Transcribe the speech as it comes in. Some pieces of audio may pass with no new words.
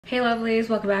Hey lovelies,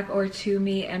 welcome back over to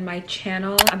me and my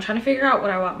channel. I'm trying to figure out what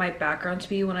I want my background to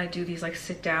be when I do these like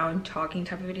sit down talking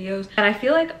type of videos, and I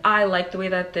feel like I like the way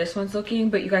that this one's looking,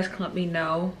 but you guys can let me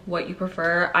know what you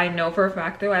prefer. I know for a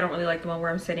fact though I don't really like the one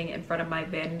where I'm sitting in front of my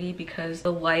vanity because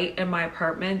the light in my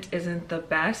apartment isn't the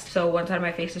best, so one side of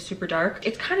my face is super dark.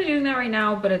 It's kind of doing that right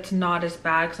now, but it's not as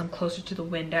bad because I'm closer to the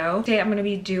window. Today I'm going to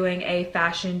be doing a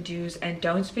fashion do's and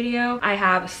don'ts video. I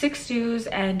have 6 do's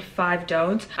and 5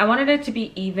 don'ts. I wanted it to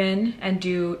be even and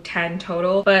do 10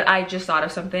 total, but I just thought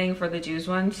of something for the do's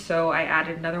one, so I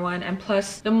added another one. And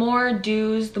plus, the more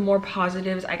do's, the more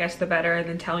positives, I guess, the better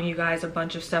than telling you guys a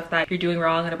bunch of stuff that you're doing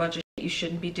wrong and a bunch of you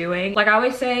shouldn't be doing. Like I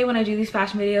always say when I do these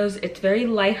fashion videos, it's very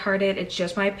lighthearted. It's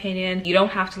just my opinion. You don't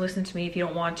have to listen to me if you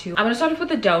don't want to. I'm gonna start off with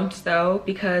the don'ts though,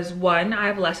 because 1, I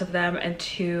have less of them, and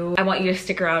 2, I want you to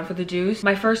stick around for the do's.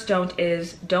 My first don't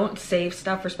is don't save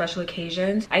stuff for special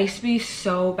occasions. I used to be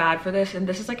so bad for this, and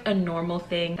this is like a normal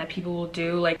thing that people will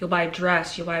do. Like you'll buy a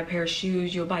dress, you'll buy a pair of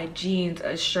shoes, you'll buy jeans,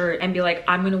 a shirt, and be like,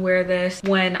 I'm gonna wear this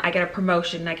when I get a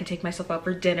promotion and I can take myself out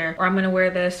for dinner, or I'm gonna wear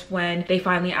this when they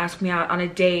finally ask me out on a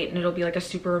date and it'll be like a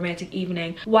super romantic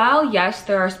evening. While yes,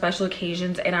 there are special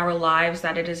occasions in our lives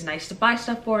that it is nice to buy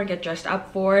stuff for and get dressed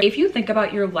up for, if you think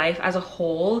about your life as a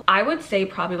whole, I would say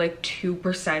probably like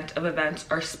 2% of events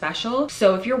are special.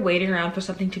 So if you're waiting around for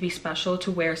something to be special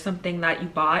to wear something that you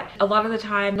bought, a lot of the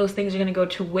time those things are going to go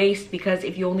to waste, because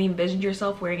if you only envisioned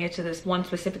yourself wearing it to this one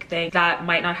specific thing, that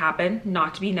might not happen.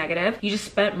 Not to be negative, you just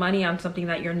spent money on something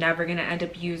that you're never going to end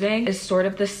up using. Is sort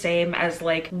of the same as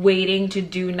like waiting to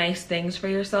do nice things for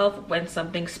yourself when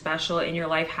something special in your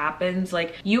life happens.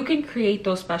 Like you can create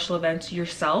those special events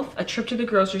yourself. A trip to the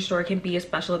grocery store can be a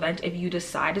special event if you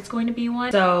decide it's going to be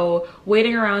one. So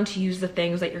waiting around to use the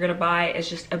things that you're going to buy is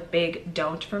just a big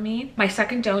don't for me. My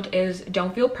second don't is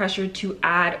don't feel pressured to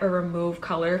add or remove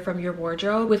color from your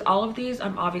wardrobe. With all of these,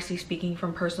 I'm obviously speaking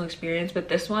from personal experience, but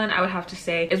this one I would have to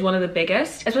say is one of the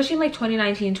biggest, especially in like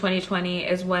 2019, 2020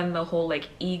 is when the whole like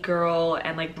e-girl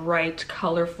and like bright,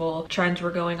 colorful trends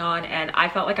were going on, and I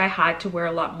felt like I had to wear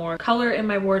a lot more color in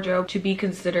my wardrobe to be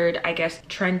considered, I guess,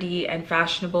 trendy and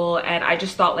fashionable. And I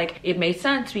just thought like it made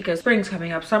sense because spring's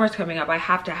coming up, summer's coming up, I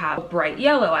have to have a bright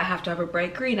yellow, I have to have a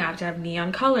bright green, I have to have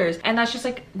neon colors. And that's just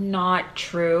like not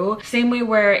true. Same way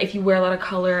where if you wear a lot of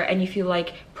color and you feel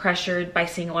like pressured by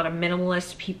seeing a lot of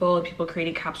minimalist people and people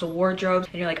creating capsule wardrobes,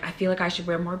 and you're like, I feel like I should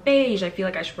wear more beige, I feel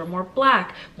like I should wear more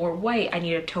black, more white, I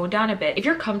need to tone down a bit. If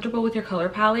you're comfortable with your color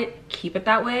palette, keep it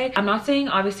that way. I'm not saying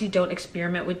obviously don't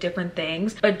experiment with different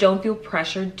things, but don't feel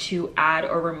pressured to add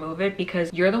or remove it,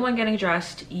 because you're the one getting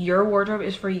dressed, your wardrobe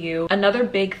is for you. Another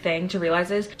big thing to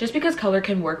realize is just because color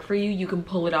can work for you, you can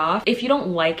pull it off. If you don't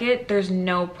like it, there's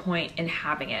no point in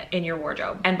having it in your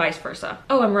wardrobe, and vice versa.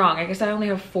 Oh, I'm wrong, I guess I only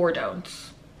have 4 don'ts.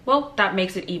 Well, that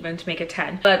makes it even to make it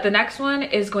 10. But the next one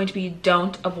is going to be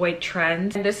don't avoid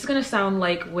trends. And this is going to sound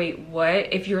like, wait,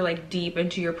 what? If you're like deep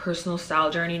into your personal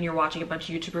style journey and you're watching a bunch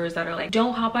of YouTubers that are like,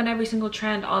 don't hop on every single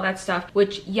trend, all that stuff,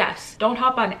 which yes, don't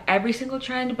hop on every single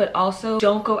trend, but also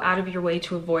don't go out of your way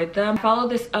to avoid them. I follow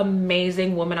this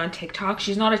amazing woman on TikTok.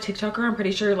 She's not a TikToker. I'm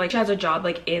pretty sure like she has a job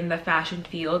like in the fashion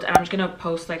field, and I'm just going to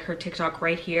post like her TikTok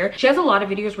right here. She has a lot of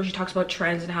videos where she talks about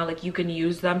trends and how like you can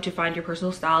use them to find your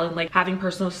personal style, and like having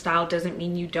personal style doesn't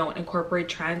mean you don't incorporate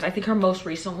trends. I think her most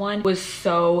recent one was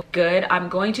so good. I'm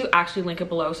going to actually link it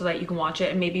below so that you can watch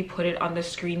it and maybe put it on the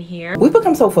screen here. We've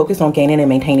become so focused on gaining and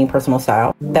maintaining personal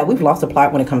style that we've lost the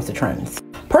plot when it comes to trends.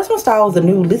 Personal style is the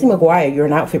new Lizzie McGuire, you're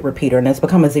an outfit repeater, and it's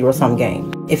become a zero-sum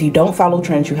game. If you don't follow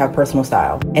trends, you have personal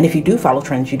style. And if you do follow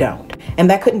trends, you don't. And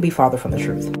that couldn't be farther from the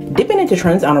truth. Dipping into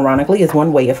trends unironically is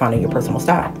one way of finding your personal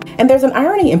style. And there's an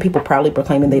irony in people proudly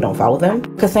proclaiming they don't follow them,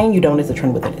 because saying you don't is a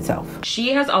trend within itself.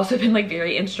 She has also been like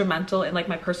very instrumental in like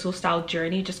my personal style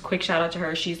journey. Just quick shout out to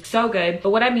her. She's so good.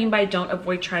 But what I mean by don't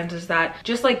avoid trends is that,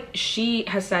 just like she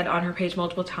has said on her page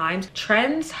multiple times,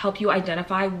 trends help you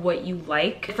identify what you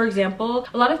like. For example,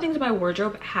 a lot of things in my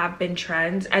wardrobe have been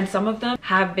trends, and some of them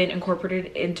have been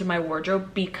incorporated into my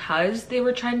wardrobe because they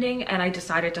were trending and I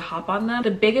decided to hop on them.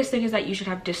 The biggest thing is that you should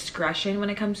have discretion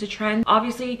when it comes to trends.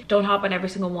 Obviously, don't hop on every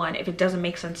single one if it doesn't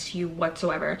make sense to you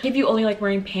whatsoever. If you only like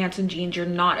wearing pants and jeans, you're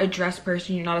not a dress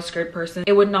person, you're not a skirt person,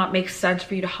 it would not make sense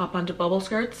for you to hop onto bubble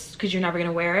skirts because you're never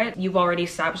gonna wear it. You've already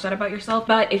established that about yourself.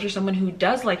 But if you're someone who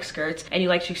does like skirts and you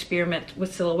like to experiment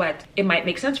with silhouettes, it might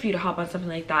make sense for you to hop on something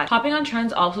like that. Hopping on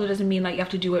trends also doesn't mean that you have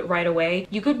to do it right away.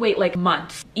 You could wait like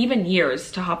months, even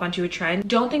years, to hop onto a trend.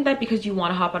 Don't think that because you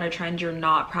want to hop on a trend, you're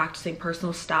not practicing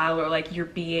personal style, or like you're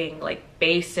being like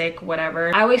basic basic,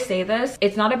 whatever. I always say this,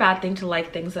 it's not a bad thing to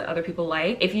like things that other people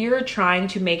like. If you're trying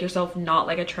to make yourself not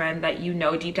like a trend that you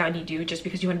know deep down you do just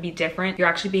because you want to be different, you're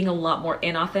actually being a lot more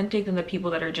inauthentic than the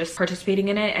people that are just participating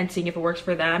in it and seeing if it works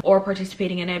for them, or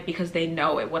participating in it because they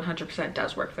know it 100%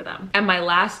 does work for them. And my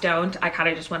last don't, I kind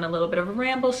of just went a little bit of a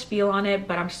ramble spiel on it,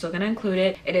 but I'm still gonna include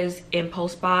it. It is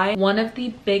impulse buy. One of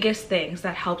the biggest things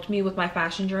that helped me with my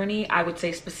fashion journey, I would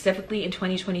say specifically in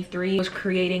 2023, was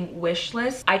creating wish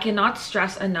lists. I cannot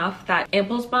stress enough that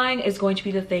impulse buying is going to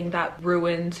be the thing that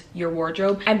ruins your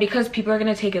wardrobe. And because people are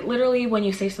going to take it literally when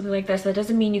you say something like this, that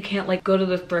doesn't mean you can't like go to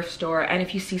the thrift store and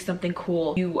if you see something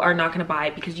cool, you are not going to buy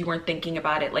it because you weren't thinking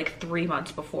about it like 3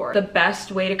 months before. The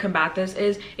best way to combat this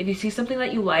is if you see something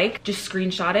that you like, just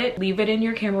screenshot it, leave it in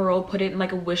your camera roll, put it in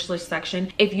like a wish list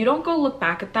section. If you don't go look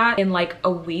back at that in like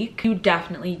a week, you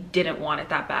definitely didn't want it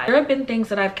that bad. There have been things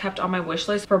that I've kept on my wish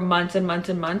list for months and months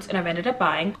and months and I've ended up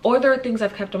buying, or there are things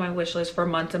I've kept on my wish list for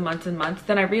months and months and months,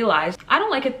 then I realized I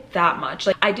don't like it that much.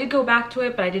 Like I did go back to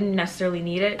it, but I didn't necessarily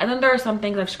need it. And then there are some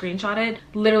things I've screenshotted,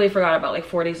 literally forgot about like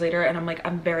 4 days later, and I'm like,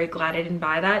 I'm very glad I didn't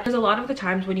buy that. Because a lot of the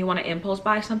times when you want to impulse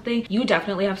buy something, you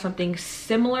definitely have something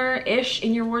similar-ish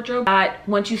in your wardrobe that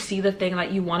once you see the thing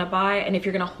that you want to buy, and if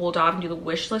you're gonna hold off and do the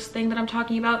wish list thing that I'm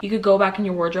talking about, you could go back in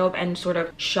your wardrobe and sort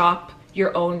of shop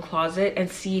your own closet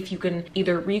and see if you can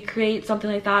either recreate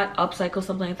something like that, upcycle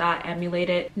something like that, emulate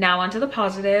it. Now onto the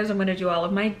positives. I'm going to do all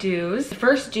of my do's. The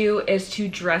first do is to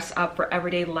dress up for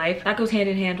everyday life. That goes hand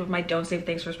in hand with my don't save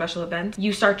things for special events.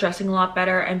 You start dressing a lot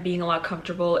better and being a lot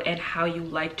comfortable in how you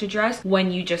like to dress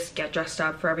when you just get dressed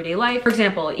up for everyday life. For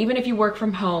example, even if you work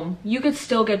from home, you could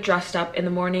still get dressed up in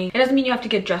the morning. It doesn't mean you have to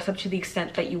get dressed up to the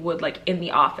extent that you would like in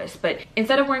the office, but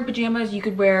instead of wearing pajamas, you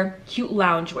could wear cute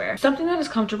loungewear, something that is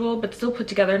comfortable but still put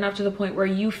together enough to the point where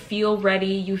you feel ready,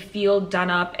 you feel done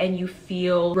up, and you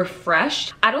feel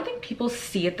refreshed. I don't think people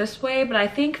see it this way, but I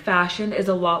think fashion is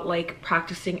a lot like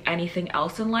practicing anything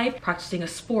else in life, practicing a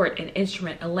sport, an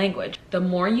instrument, a language. The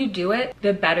more you do it,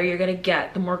 the better you're gonna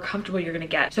get, the more comfortable you're gonna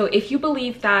get. So if you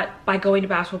believe that by going to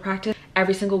basketball practice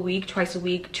every single week, twice a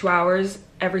week, 2 hours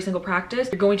every single practice,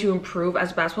 you're going to improve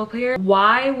as a basketball player,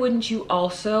 why wouldn't you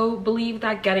also believe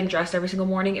that getting dressed every single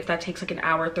morning, if that takes like an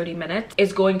hour, 30 minutes,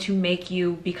 is going to make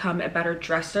you become a better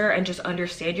dresser and just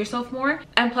understand yourself more?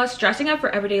 And plus, dressing up for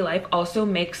everyday life also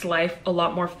makes life a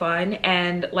lot more fun,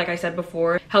 and like I said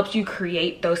before, helps you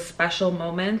create those special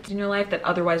moments in your life that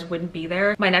otherwise wouldn't be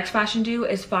there. My next fashion do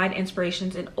is find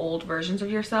inspirations in old versions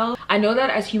of yourself. I know that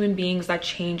as human beings that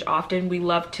change often, we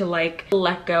love to like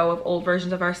let go of old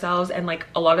versions of ourselves and like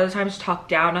a lot of the times talk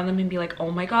down on them and be like,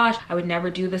 oh my gosh, I would never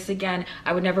do this again,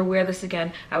 I would never wear this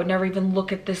again, I would never even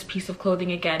look at this piece of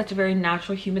clothing again. That's a very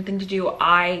natural human thing to do.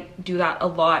 I do that a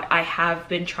lot. I have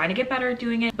been trying to get better at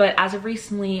doing it, but as of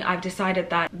recently, I've decided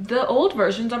that the old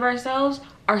versions of ourselves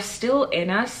are still in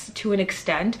us to an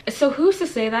extent. So who's to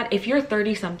say that if you're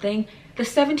 30 something, the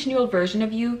 17-year-old version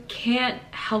of you can't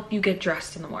help you get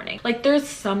dressed in the morning? Like there's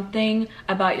something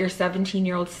about your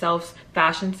 17-year-old self's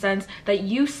fashion sense that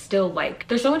you still like.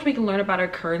 There's so much we can learn about our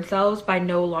current selves by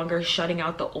no longer shutting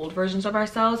out the old versions of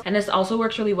ourselves. And this also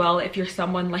works really well if you're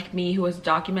someone like me who has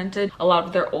documented a lot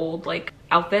of their old like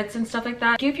outfits and stuff like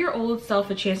that. Give your old self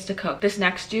a chance to cook. This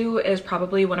next do is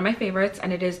probably one of my favorites,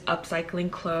 and it is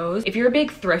upcycling clothes. If you're a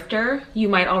big thrifter, you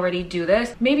might already do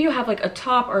this. Maybe you have like a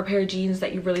top or a pair of jeans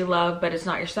that you really love, but it's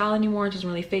not your style anymore, it doesn't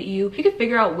really fit you. You can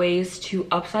figure out ways to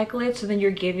upcycle it so then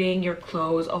you're giving your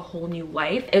clothes a whole new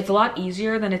life. It's a lot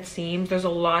easier than it seems. There's a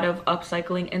lot of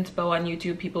upcycling inspo on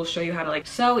YouTube. People show you how to like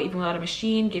sew even without a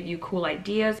machine, give you cool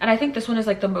ideas. And I think this one is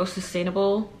like the most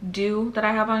sustainable do that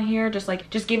I have on here.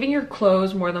 Just giving your clothes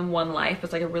more than one life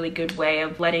is like a really good way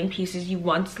of letting pieces you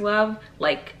once loved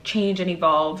like change and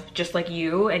evolve just like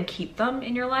you, and keep them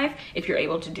in your life if you're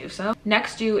able to do so.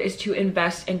 Next do is to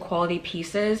invest in quality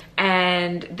pieces,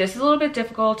 and this is a little bit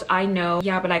difficult, I know.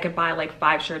 Yeah, but I could buy like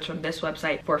 5 shirts from this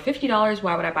website for $50.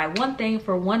 Why would I buy one thing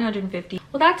for $150?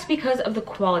 Well, that's because of the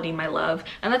quality, my love.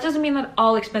 And that doesn't mean that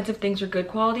all expensive things are good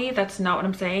quality. That's not what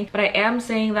I'm saying. But I am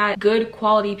saying that good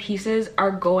quality pieces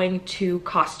are going to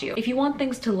cost you. If you want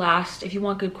things to last, if you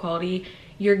want good quality,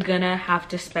 you're gonna have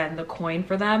to spend the coin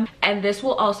for them. And this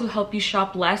will also help you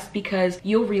shop less, because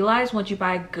you'll realize once you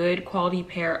buy a good quality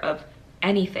pair of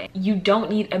anything, you don't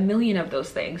need a million of those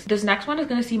things. This next one is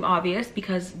gonna seem obvious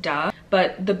because duh,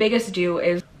 but the biggest do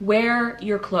is wear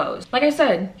your clothes. Like I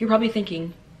said, you're probably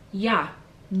thinking, yeah,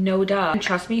 no duh. And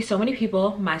trust me, so many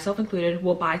people, myself included,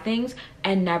 will buy things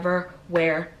and never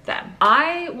wear them.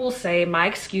 I will say my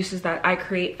excuse is that I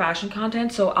create fashion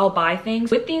content, so I'll buy things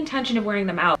with the intention of wearing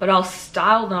them out, but I'll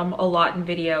style them a lot in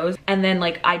videos and then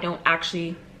like I don't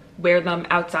actually wear them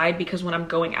outside because when I'm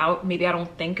going out, maybe I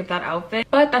don't think of that outfit.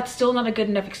 But that's still not a good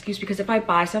enough excuse, because if I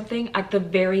buy something, at the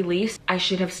very least, I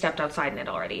should have stepped outside in it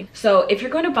already. So if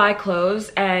you're going to buy clothes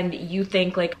and you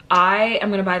think like, I am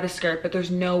going to buy this skirt, but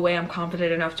there's no way I'm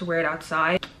confident enough to wear it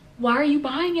outside, why are you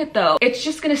buying it though? It's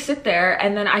just gonna sit there,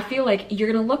 and then I feel like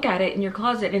you're gonna look at it in your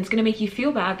closet and it's gonna make you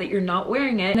feel bad that you're not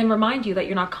wearing it, and then remind you that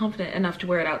you're not confident enough to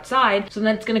wear it outside. So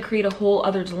then it's gonna create a whole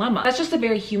other dilemma. That's just a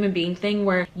very human being thing,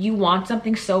 where you want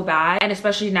something so bad, and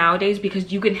especially nowadays,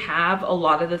 because you can have a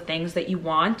lot of the things that you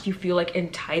want, you feel like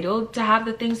entitled to have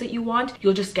the things that you want.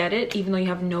 You'll just get it even though you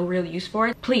have no real use for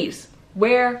it. Please,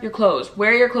 wear your clothes.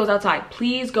 Wear your clothes outside.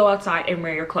 Please go outside and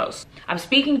wear your clothes. I'm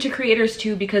speaking to creators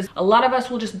too, because a lot of us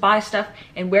will just buy stuff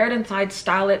and wear it inside,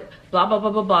 style it, blah, blah, blah,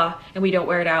 blah, blah, and we don't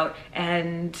wear it out.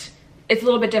 And it's a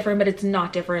little bit different, but it's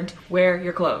not different. Wear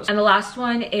your clothes. And the last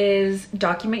one is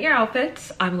document your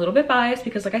outfits. I'm a little bit biased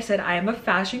because, like I said, I am a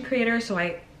fashion creator, so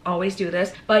I always do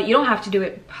this, but you don't have to do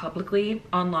it publicly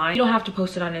online. You don't have to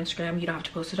post it on Instagram. You don't have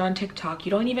to post it on TikTok. You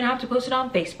don't even have to post it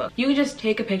on Facebook. You can just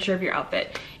take a picture of your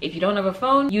outfit. If you don't have a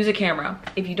phone, use a camera.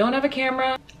 If you don't have a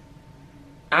camera,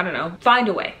 I don't know, find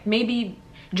a way. Maybe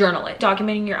journal it.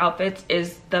 Documenting your outfits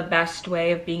is the best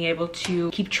way of being able to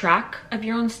keep track of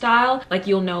your own style. Like,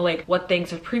 you'll know like what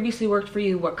things have previously worked for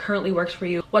you, what currently works for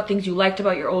you, what things you liked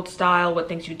about your old style, what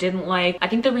things you didn't like. I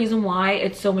think the reason why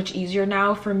it's so much easier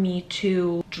now for me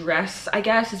to dress, I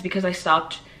guess, is because I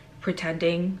stopped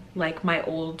pretending like my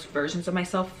old versions of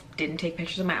myself didn't take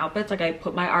pictures of my outfits. Like, I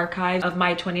put my archive of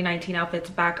my 2019 outfits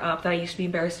back up that I used to be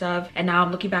embarrassed of, and now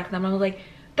I'm looking back at them and I'm like,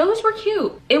 those were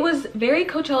cute. It was very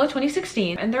Coachella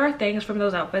 2016, and there are things from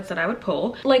those outfits that I would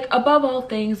pull. Like, above all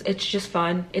things, it's just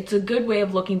fun. It's a good way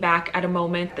of looking back at a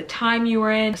moment, the time you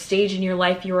were in, a stage in your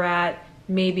life you were at,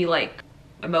 maybe like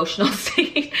emotional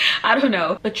state, I don't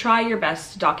know. But try your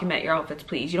best to document your outfits,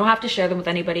 please. You don't have to share them with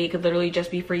anybody. It could literally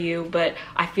just be for you, but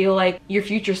I feel like your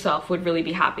future self would really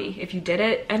be happy if you did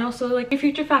it, and also like your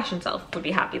future fashion self would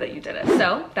be happy that you did it.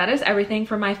 So that is everything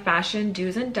for my fashion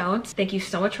do's and don'ts. Thank you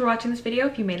so much for watching this video.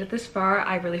 If you made it this far,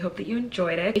 I really hope that you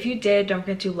enjoyed it. If you did, don't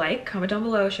forget to like, comment down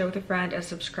below, share with a friend, and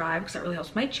subscribe, because that really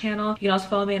helps my channel. You can also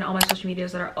follow me on all my social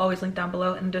medias that are always linked down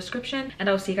below in the description, and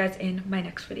I will see you guys in my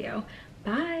next video.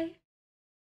 Bye.